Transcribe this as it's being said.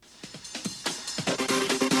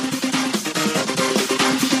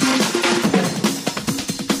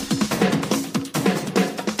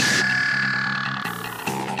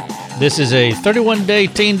This is a 31-day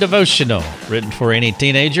teen devotional written for any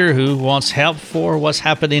teenager who wants help for what's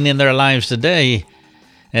happening in their lives today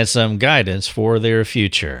and some guidance for their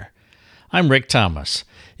future. I'm Rick Thomas.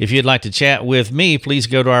 If you'd like to chat with me, please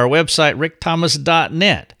go to our website,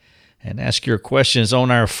 rickthomas.net, and ask your questions on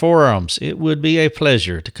our forums. It would be a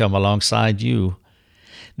pleasure to come alongside you.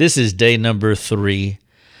 This is day number 3.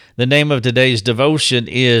 The name of today's devotion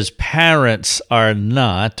is Parents Are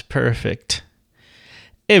Not Perfect.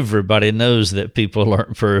 Everybody knows that people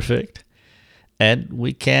aren't perfect, and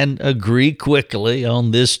we can agree quickly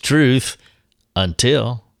on this truth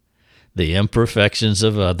until the imperfections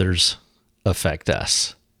of others affect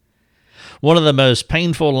us. One of the most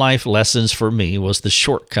painful life lessons for me was the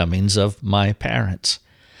shortcomings of my parents.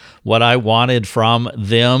 What I wanted from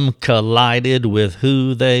them collided with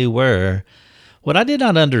who they were. What I did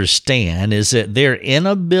not understand is that their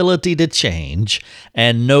inability to change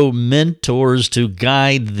and no mentors to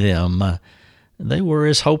guide them, they were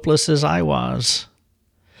as hopeless as I was.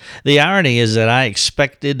 The irony is that I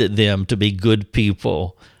expected them to be good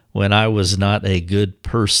people when I was not a good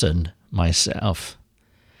person myself.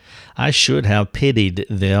 I should have pitied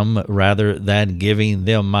them rather than giving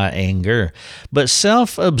them my anger, but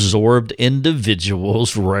self-absorbed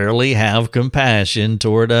individuals rarely have compassion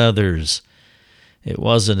toward others. It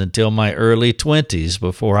wasn't until my early 20s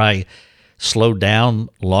before I slowed down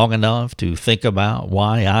long enough to think about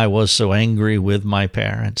why I was so angry with my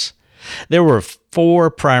parents. There were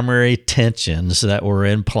 4 primary tensions that were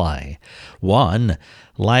in play. 1,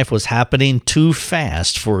 life was happening too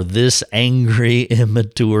fast for this angry,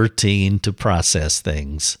 immature teen to process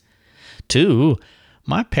things. 2,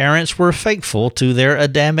 my parents were faithful to their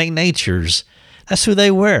Adamic natures. That's who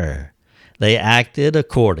they were. They acted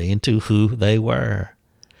according to who they were.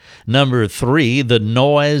 Number 3, the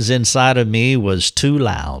noise inside of me was too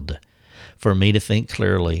loud for me to think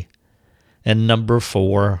clearly. And number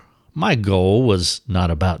 4, my goal was not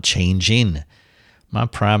about changing. My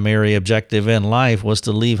primary objective in life was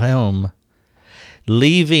to leave home.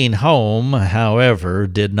 Leaving home, however,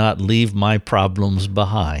 did not leave my problems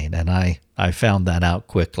behind, and I found that out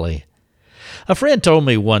quickly. A friend told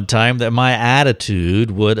me one time that my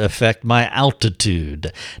attitude would affect my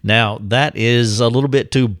altitude. Now, that is a little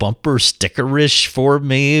bit too bumper stickerish for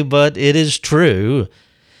me, but it is true.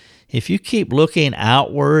 If you keep looking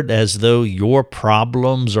outward as though your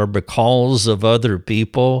problems are because of other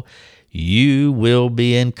people, you will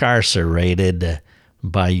be incarcerated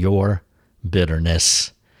by your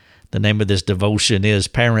bitterness. The name of this devotion is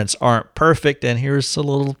Parents Aren't Perfect, and here's a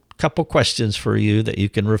little couple questions for you that you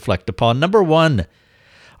can reflect upon. Number 1,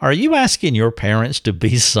 are you asking your parents to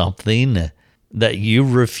be something that you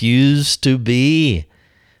refuse to be?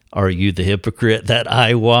 Are you the hypocrite that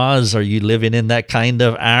I was? Are you living in that kind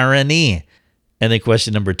of irony? And then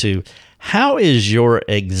question number 2, how is your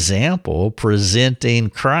example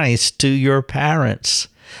presenting Christ to your parents?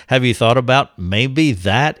 Have you thought about maybe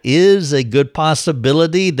that is a good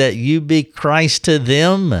possibility that you be Christ to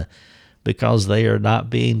them because they are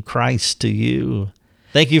not being Christ to you?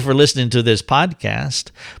 Thank you for listening to this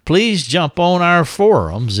podcast. Please jump on our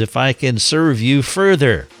forums if I can serve you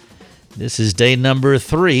further. This is day number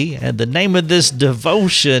 3, and the name of this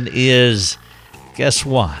devotion is, guess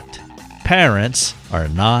what? Parents Are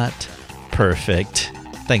Not Perfect.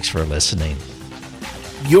 Thanks for listening.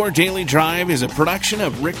 Your Daily Drive is a production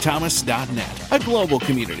of rickthomas.net, a global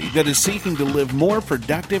community that is seeking to live more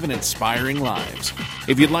productive and inspiring lives.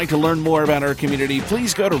 If you'd like to learn more about our community,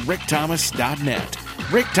 please go to rickthomas.net.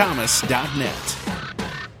 rickthomas.net.